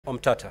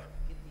Omtatah.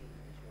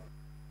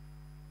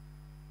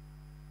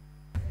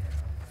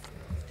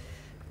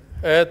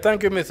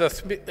 Thank you,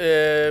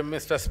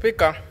 Mr.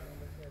 Speaker.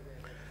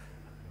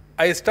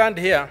 I stand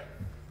here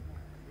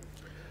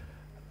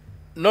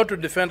not to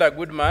defend a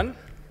good man.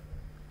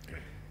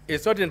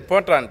 It's not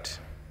important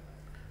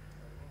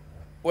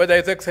whether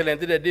His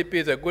Excellency the DP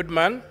is a good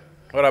man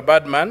or a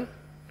bad man.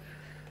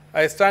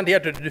 I stand here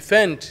to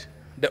defend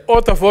the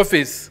oath of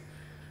office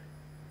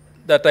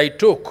that I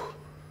took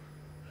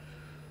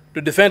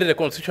to defend the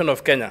Constitution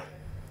of Kenya.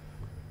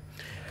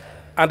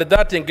 And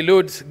that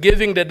includes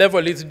giving the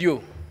devil his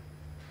due.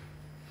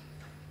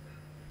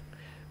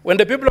 When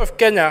the people of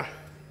Kenya,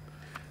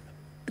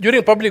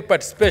 during public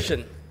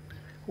participation,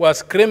 were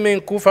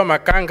screaming KUFA,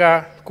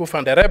 MAKANGA, KUFA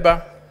and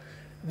DEREVA,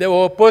 they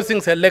were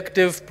opposing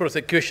selective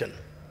prosecution.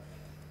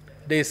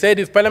 They said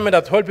if Parliament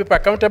has to hold people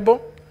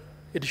accountable,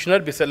 it should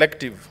not be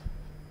selective.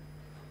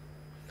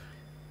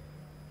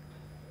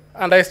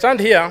 And I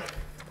stand here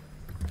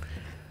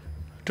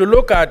to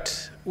look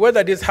at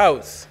whether this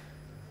House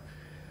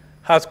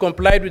has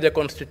complied with the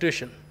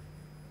Constitution.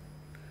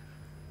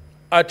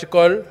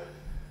 Article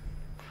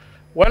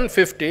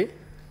 150,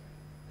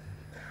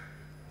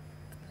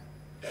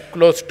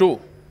 Clause 2,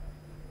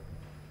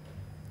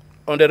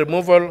 on the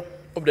removal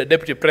of the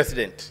Deputy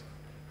President.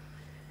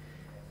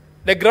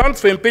 The grounds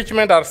for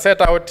impeachment are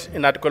set out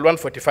in Article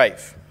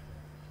 145.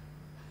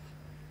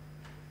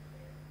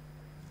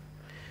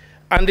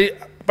 And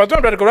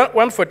pursuant to Article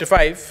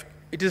 145,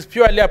 it is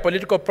purely a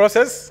political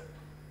process,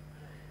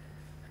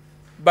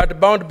 but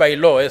bound by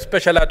law,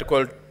 especially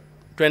Article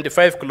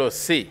 25, Clause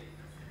C,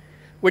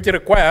 which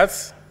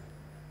requires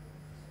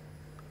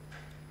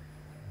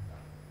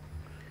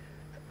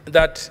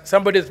that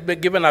somebody is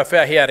given a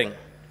fair hearing.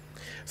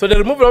 So the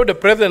removal of the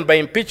president by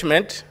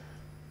impeachment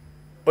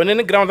on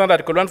any ground under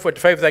Article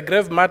 145 is a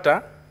grave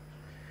matter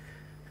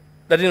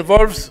that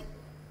involves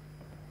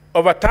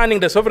overturning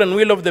the sovereign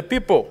will of the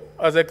people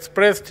as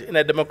expressed in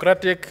a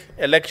democratic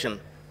election.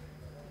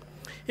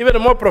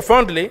 Even more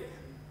profoundly,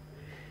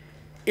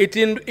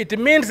 it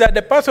means that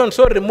the person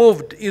so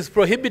removed is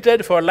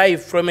prohibited for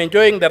life from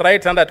enjoying the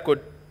rights under Article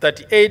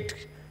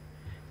 38,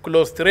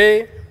 Clause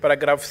 3,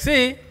 Paragraph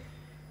C,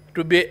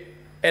 to be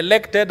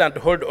elected and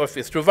hold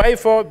office, to vie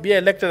for, be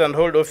elected and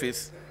hold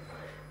office.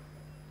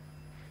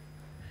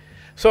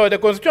 So the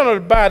constitutional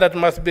bar that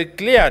must be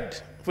cleared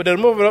for the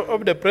removal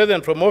of the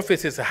president from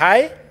office is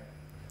high.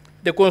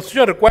 The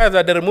Constitution requires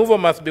that the removal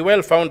must be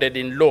well-founded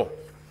in law,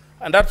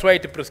 and that's why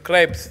it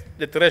prescribes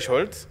the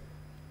thresholds.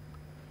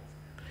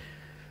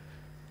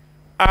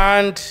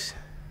 And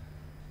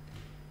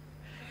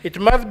it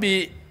must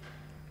be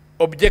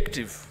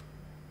objective.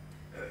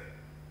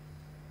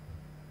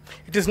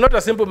 It is not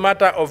a simple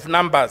matter of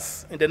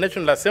numbers in the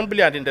National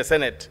Assembly and in the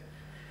Senate.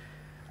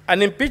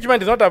 An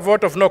impeachment is not a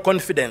vote of no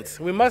confidence.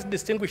 We must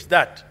distinguish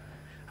that.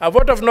 A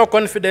vote of no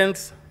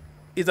confidence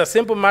is a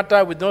simple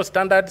matter with no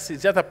standards.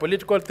 It's just a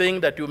political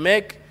thing that you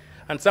make,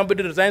 and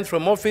somebody resigns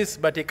from office,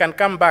 but he can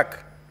come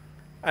back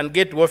and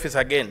get to office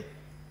again.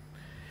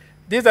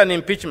 This is an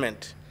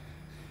impeachment.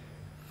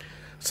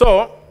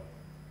 So,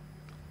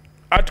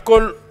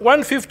 Article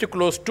 150,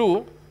 Clause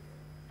 2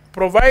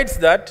 provides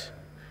that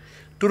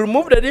to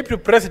remove the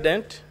Deputy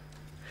President,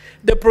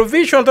 the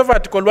provisions of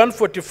Article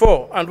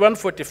 144 and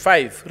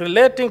 145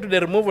 relating to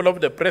the removal of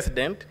the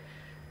President,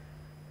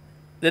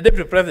 the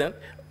Deputy President,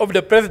 of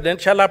the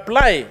President shall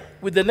apply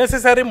with the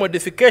necessary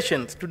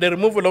modifications to the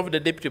removal of the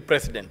Deputy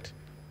President.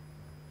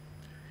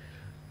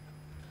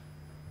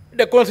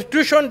 The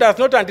Constitution does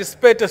not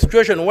anticipate a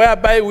situation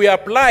whereby we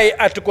apply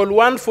Article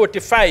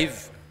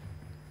 145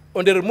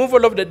 on the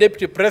removal of the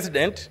Deputy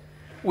President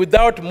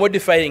without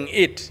modifying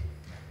it.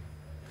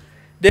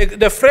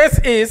 The phrase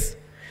is,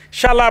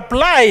 shall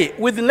apply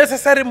with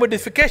necessary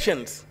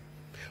modifications.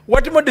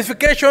 What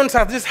modifications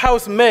has this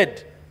House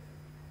made,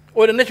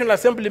 or the National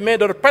Assembly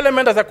made, or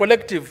Parliament as a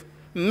collective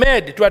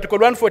made to Article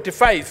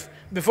 145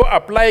 before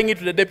applying it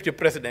to the Deputy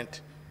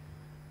President?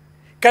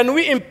 Can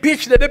we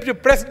impeach the Deputy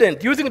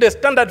President using the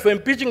standard for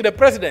impeaching the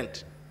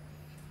President,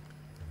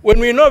 when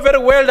we know very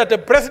well that the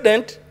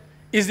President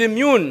is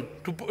immune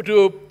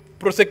to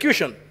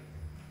prosecution,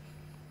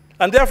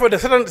 and therefore the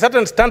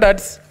certain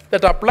standards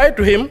that apply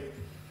to him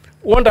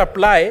won't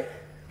apply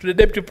to the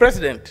Deputy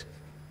President?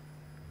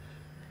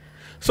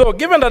 So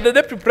given that the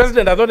Deputy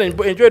President has not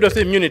enjoyed those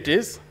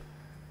immunities,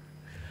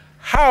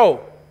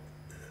 how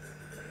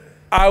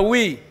are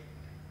we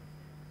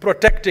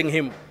protecting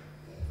him?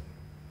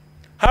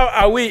 How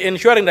are we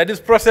ensuring that this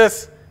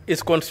process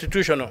is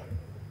constitutional?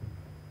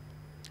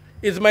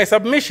 It's my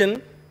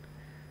submission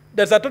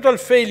there's a total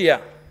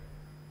failure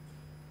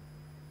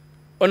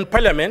on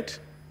Parliament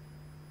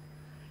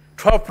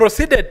to have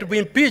proceeded to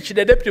impeach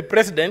the Deputy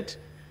President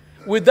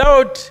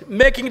without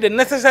making the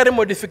necessary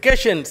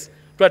modifications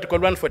to Article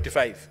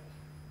 145.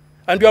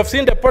 And you have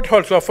seen the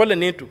potholes we have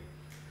fallen into.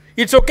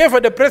 It's okay for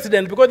the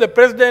President because the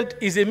President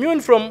is immune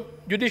from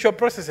judicial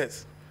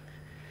processes.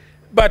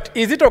 But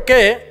is it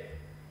okay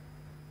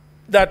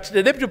that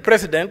the Deputy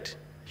President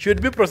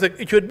should be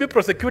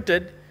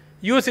prosecuted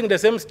using the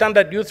same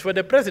standard used for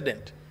the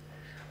president.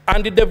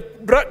 And the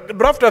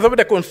drafters of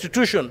the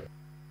Constitution.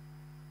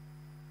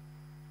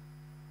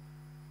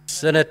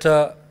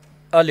 Senator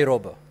Ali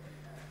Roba.